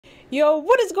Yo,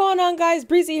 what is going on, guys?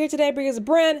 Breezy here today bringing us a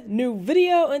brand new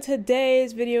video. In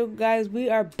today's video, guys, we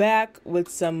are back with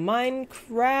some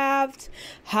Minecraft.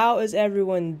 How is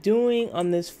everyone doing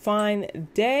on this fine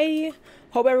day?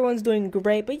 Hope everyone's doing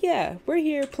great. But yeah, we're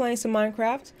here playing some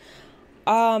Minecraft.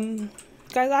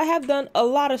 Guys, I have done a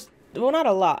lot of, well, not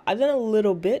a lot. I've done a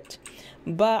little bit,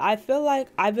 but I feel like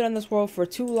I've been on this world for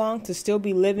too long to still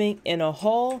be living in a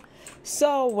hole.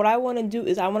 So what I want to do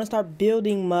is I want to start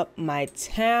building up my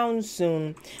town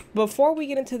soon. Before we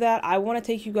get into that, I want to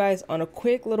take you guys on a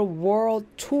quick little world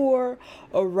tour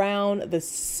around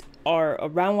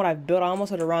around what I've built. I almost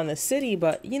said around the city,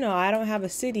 but you know, I don't have a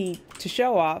city to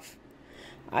show off.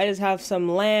 I just have some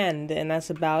land and that's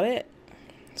about it.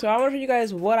 So I want to show you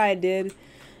guys what I did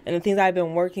and the things I've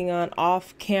been working on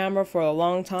off camera for a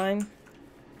long time.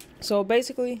 So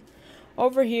basically,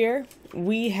 over here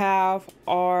we have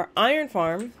our iron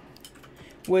farm,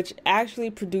 which actually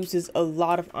produces a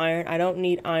lot of iron. I don't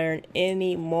need iron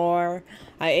anymore.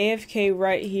 I AFK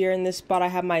right here in this spot. I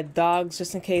have my dogs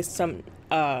just in case some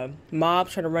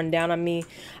mobs try to run down on me.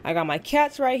 I got my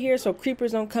cats right here so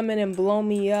creepers don't come in and blow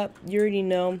me up. You already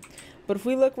know. But if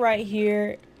we look right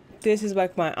here, this is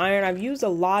like my iron. I've used a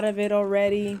lot of it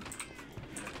already,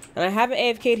 and I haven't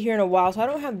AFK'd here in a while, so I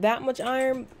don't have that much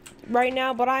iron right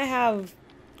now, but I have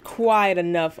quite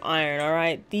enough iron. All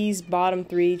right, these bottom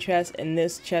three chests and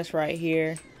this chest right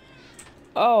here.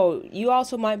 Oh, you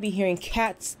also might be hearing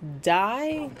cats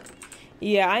die.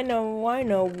 Yeah, I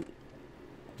know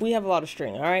we have a lot of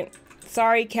string. All right,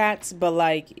 sorry cats, but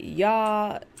like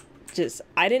y'all just,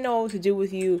 I didn't know what to do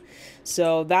with you,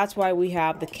 so that's why we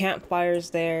have the campfires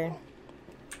there.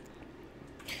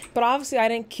 But obviously I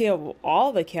didn't kill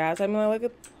all the cats. I mean, look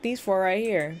at these four right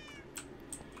here.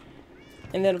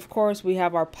 And then of course we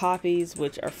have our poppies,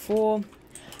 which are full.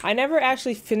 I never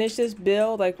actually finished this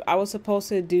build. Like, I was supposed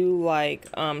to do like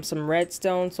some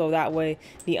redstone, so that way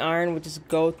the iron would just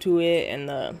go to it and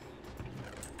the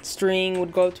string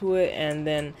would go to it, and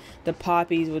then the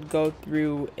poppies would go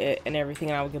through it and everything,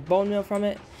 and I would get bone meal from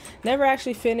it. Never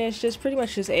actually finished, just pretty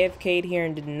much just AFK'd here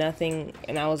and did nothing,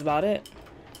 and that was about it.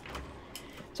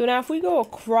 So now if we go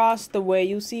across the way,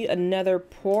 you'll see another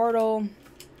portal.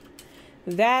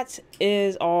 That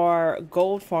is our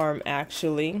gold farm,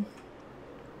 actually.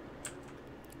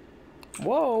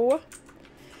 Whoa,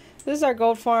 this is our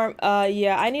gold farm.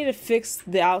 Yeah, I need to fix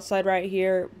the outside right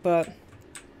here, but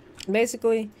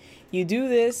basically you do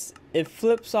this, it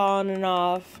flips on and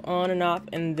off,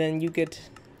 and then you get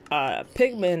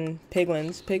pigmen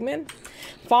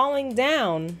falling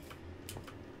down,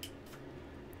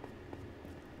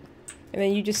 and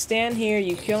then you just stand here,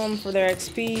 you kill them for their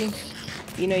XP,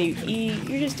 you know, you eat,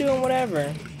 you're just doing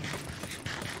whatever.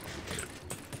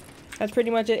 That's pretty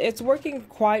much it. It's working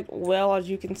quite well, as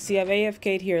you can see. I've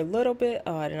AFK'd here a little bit.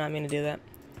 Oh, I did not mean to do that.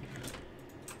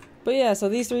 But yeah, so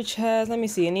these three chests, let me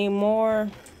see, I need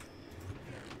more.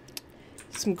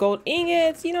 Some gold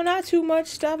ingots, you know, not too much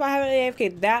stuff. I haven't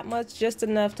AFK'd that much, just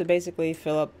enough to basically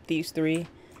fill up these three.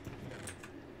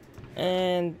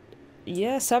 And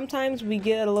yeah, sometimes we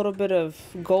get a little bit of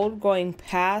gold going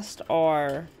past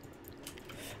our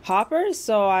hoppers,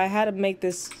 so I had to make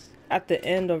this at the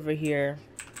end over here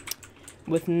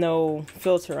with no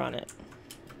filter on it.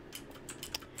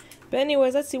 But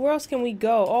anyways, let's see, where else can we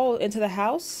go? Oh, into the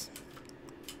house.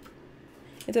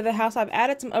 Into the house, I've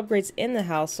added some upgrades in the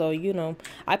house, so you know,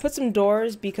 I put some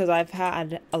doors because I've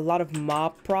had a lot of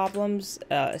mob problems,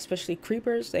 especially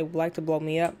creepers. They like to blow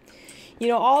me up. You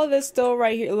know, all of this still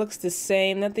right here, it looks the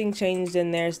same. Nothing changed in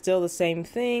there. Still the same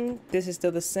thing. This is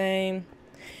still the same.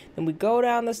 Then we go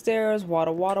down the stairs,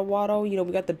 waddle. You know,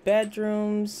 we got the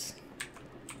bedrooms.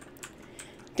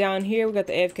 Down here we got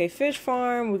the AFK fish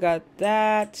farm, we got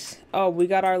that. Oh, we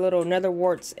got our little nether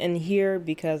warts in here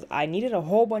because I needed a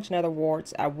whole bunch of nether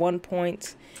warts at one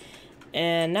point,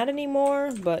 and not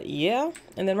anymore, but yeah.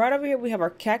 And then right over here we have our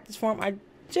cactus farm. I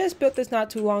just built this not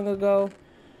too long ago.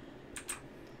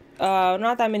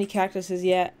 Not that many cactuses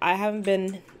yet. I haven't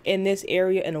been in this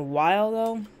area in a while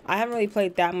though. I haven't really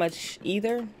played that much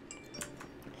either.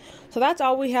 So that's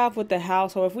all we have with the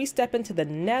house. So if we step into the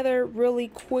nether really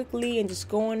quickly and just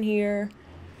go in here.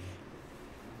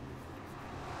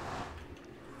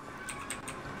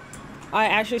 I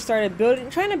actually started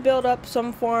trying to build up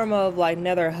some form of like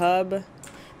nether hub.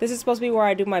 This is supposed to be where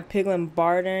I do my piglin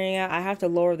bartering at. I have to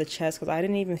lower the chest because I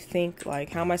didn't even think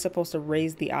like, how am I supposed to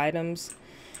raise the items?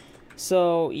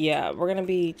 So yeah, we're going to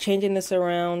be changing this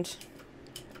around.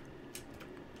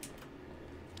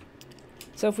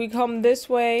 So if we come this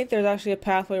way, there's actually a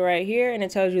pathway right here, and it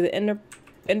tells you the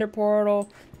ender portal,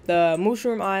 the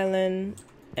mushroom island,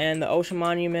 and the ocean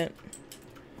monument.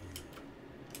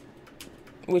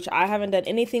 which I haven't done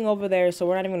anything over there, so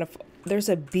we're not even gonna. There's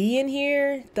a bee in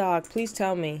here, dog. Please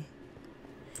tell me.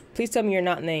 Please tell me you're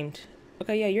not named.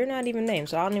 Okay, yeah, you're not even named,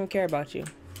 so I don't even care about you.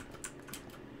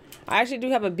 I actually do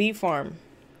have a bee farm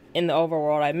in the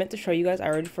overworld. I meant to show you guys. I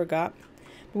already forgot.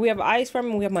 But we have an ice farm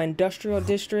and we have my industrial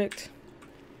district.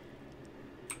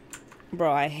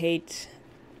 Bro, I hate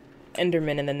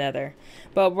Enderman in the nether.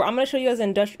 But I'm going to show you guys the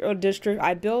industrial district.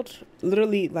 I built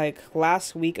literally like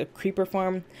last week a creeper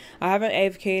farm. I haven't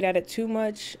AFK'd at it too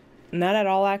much. Not at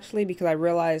all actually, because I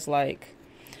realized like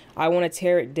I want to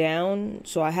tear it down.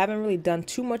 So I haven't really done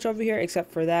too much over here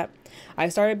except for that. I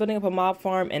started building up a mob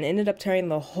farm and ended up tearing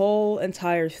the whole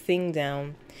entire thing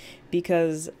down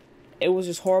because it was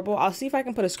just horrible. I'll see if I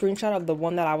can put a screenshot of the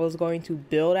one that I was going to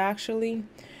build actually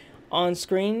on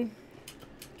screen.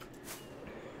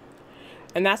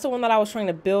 And that's the one that I was trying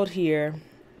to build here.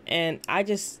 And I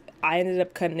ended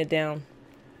up cutting it down.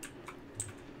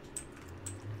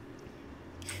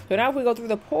 So now if we go through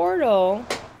the portal,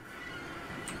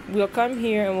 we'll come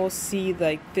here and we'll see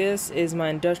like this is my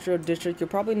industrial district. You'll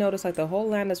probably notice like the whole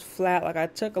land is flat. Like I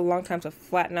took a long time to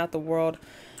flatten out the world.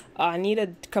 I need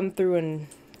to come through and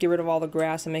get rid of all the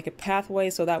grass and make a pathway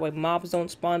so that way mobs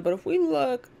don't spawn. But if we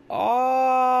look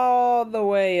all the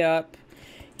way up,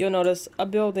 you'll notice a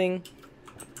building.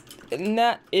 And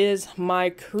that is my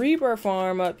creeper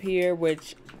farm up here,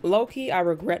 which low-key I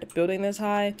regret building this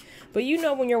high. But you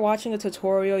know when you're watching a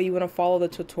tutorial, you want to follow the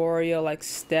tutorial like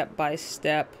step by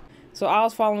step. So I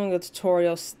was following the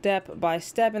tutorial step by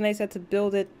step and they said to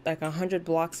build it like 100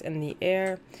 blocks in the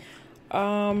air.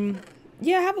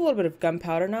 Yeah, I have a little bit of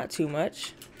gunpowder, not too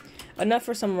much. Enough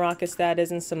for some rockets, that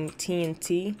is, and some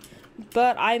TNT.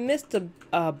 But I missed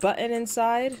a button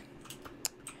inside.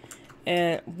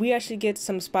 And we actually get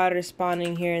some spiders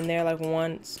spawning here and there like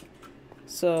once.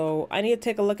 So I need to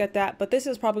take a look at that. But this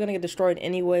is probably going to get destroyed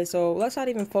anyway. So let's not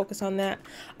even focus on that.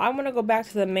 I'm going to go back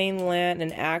to the mainland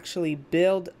and actually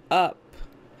build up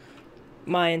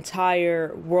my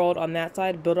entire world on that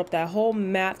side. Build up that whole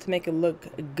map to make it look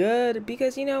good.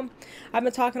 Because, you know, I've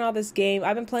been talking all this game.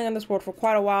 I've been playing on this world for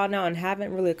quite a while now and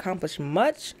haven't really accomplished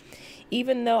much.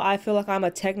 Even though I feel like I'm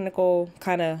a technical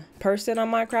kind of person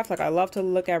on Minecraft, like I love to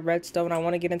look at redstone. I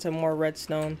want to get into more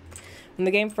redstone. When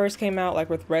the game first came out, like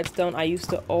with redstone, I used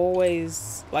to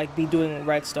always like be doing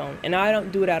redstone. And now I don't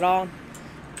do it at all.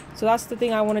 So that's the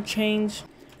thing I want to change.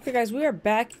 Okay guys, we are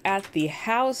back at the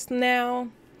house now.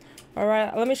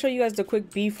 Alright, let me show you guys the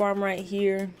quick bee farm right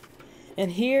here.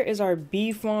 And here is our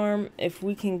bee farm. If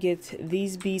we can get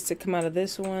these bees to come out of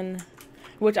this one.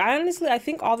 Which I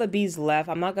think all the bees left.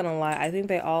 I'm not gonna lie. I think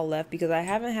they all left because I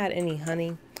haven't had any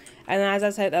honey. And as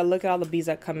I said, I look at all the bees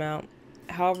that come out.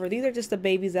 However, these are just the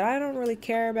babies that I don't really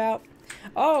care about.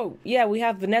 Oh, yeah, we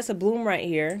have Vanessa Bloom right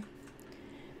here.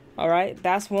 Alright,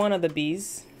 that's one of the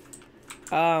bees.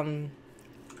 We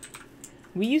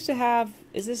used to have,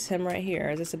 is this him right here?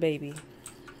 Or is this a baby?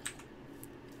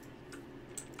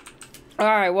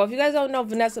 Alright, well, if you guys don't know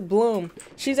Vanessa Bloom,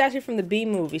 she's actually from the Bee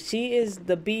movie. She is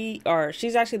the bee, or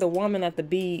she's actually the woman that the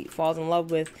bee falls in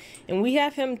love with. And we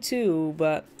have him too,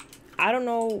 but I don't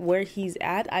know where he's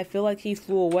at. I feel like he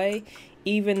flew away,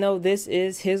 even though this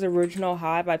is his original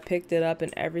hive. I picked it up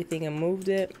and everything and moved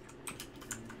it.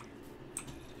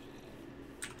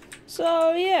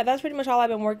 So, yeah, that's pretty much all I've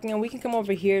been working on. We can come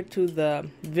over here to the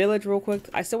village real quick.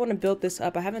 I still want to build this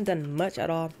up. I haven't done much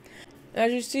at all.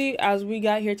 As you see, as we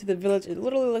got here to the village, it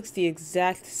literally looks the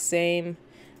exact same.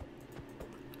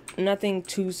 Nothing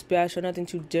too special, nothing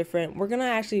too different. We're gonna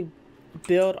actually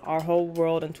build our whole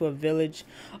world into a village.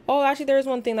 Oh, actually, there's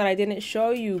one thing that I didn't show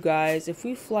you guys. If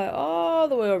we fly all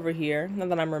the way over here, now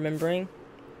that I'm remembering.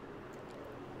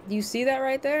 Do you see that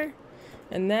right there?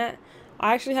 And that,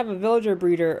 I actually have a villager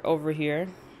breeder over here.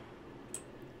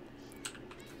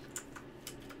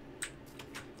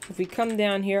 If we come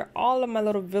down here, all of my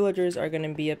little villagers are going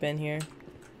to be up in here.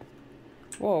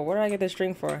 Whoa, where did I get this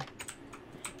string for?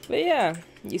 But yeah,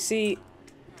 you see,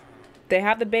 they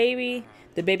have the baby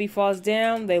falls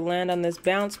down, they land on this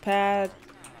bounce pad,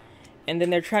 and then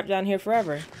they're trapped down here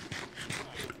forever.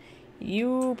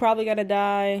 You probably gotta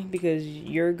die because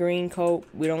you're green coat,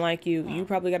 we don't like you. You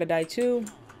probably gotta die too.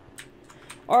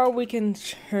 Or we can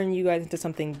turn you guys into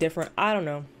something different, I don't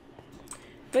know.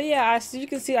 But yeah, as you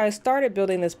can see, I started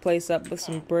building this place up with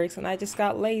some bricks and I just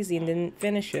got lazy and didn't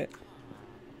finish it.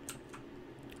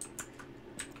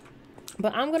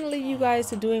 But I'm going to leave you guys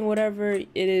to doing whatever it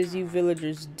is you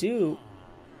villagers do.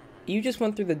 You just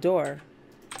went through the door.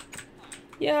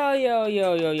 Yo, yo,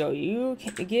 yo, yo, yo. You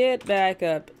can get back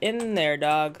up in there,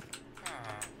 dog.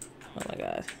 Oh my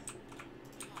god.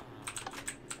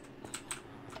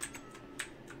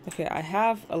 Okay, I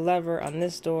have a lever on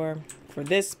this door for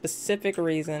this specific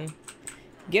reason.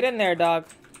 Get in there, dog.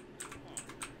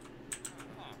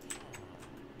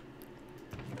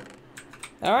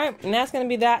 Alright, and that's gonna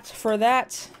be that for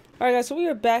that. Alright guys, so we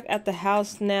are back at the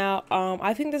house now.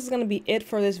 I think this is gonna be it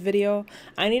for this video.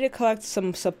 I need to collect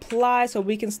some supplies so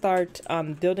we can start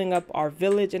building up our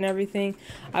village and everything.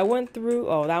 I went through,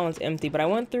 oh, that one's empty, but I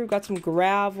went through, got some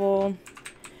gravel,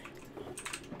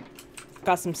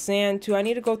 got some sand too. I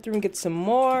need to go through and get some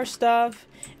more stuff,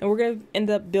 and we're gonna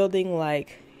end up building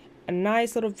like a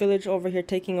nice little village over here,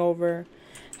 taking over.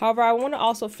 However, I want to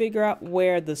also figure out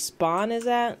where the spawn is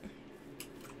at.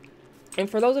 And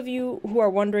for those of you who are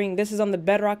wondering, this is on the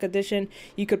Bedrock edition.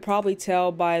 You could probably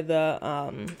tell by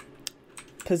the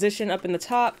position up in the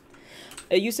top.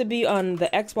 It used to be on the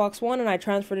Xbox One, and I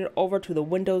transferred it over to the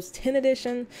Windows 10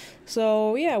 edition.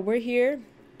 So yeah, we're here,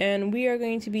 and we are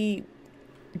going to be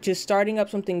just starting up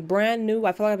something brand new.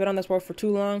 I feel like I've been on this world for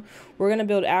too long. We're going to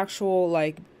build actual,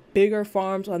 like, bigger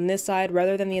farms on this side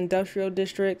rather than the industrial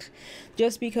districts,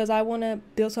 just because I want to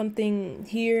build something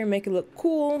here, make it look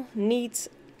cool, neat.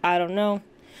 I don't know,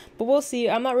 but we'll see.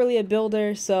 I'm not really a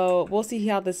builder, so we'll see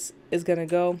how this is gonna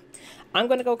go. I'm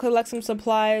gonna go collect some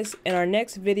supplies. In our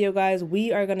next video, guys,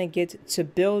 we are gonna get to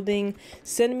building.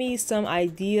 Send me some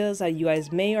ideas that you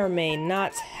guys may or may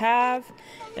not have.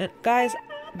 And guys,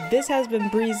 this has been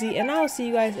Breezy, and I'll see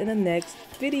you guys in the next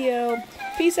video.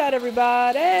 Peace out,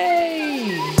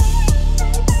 everybody.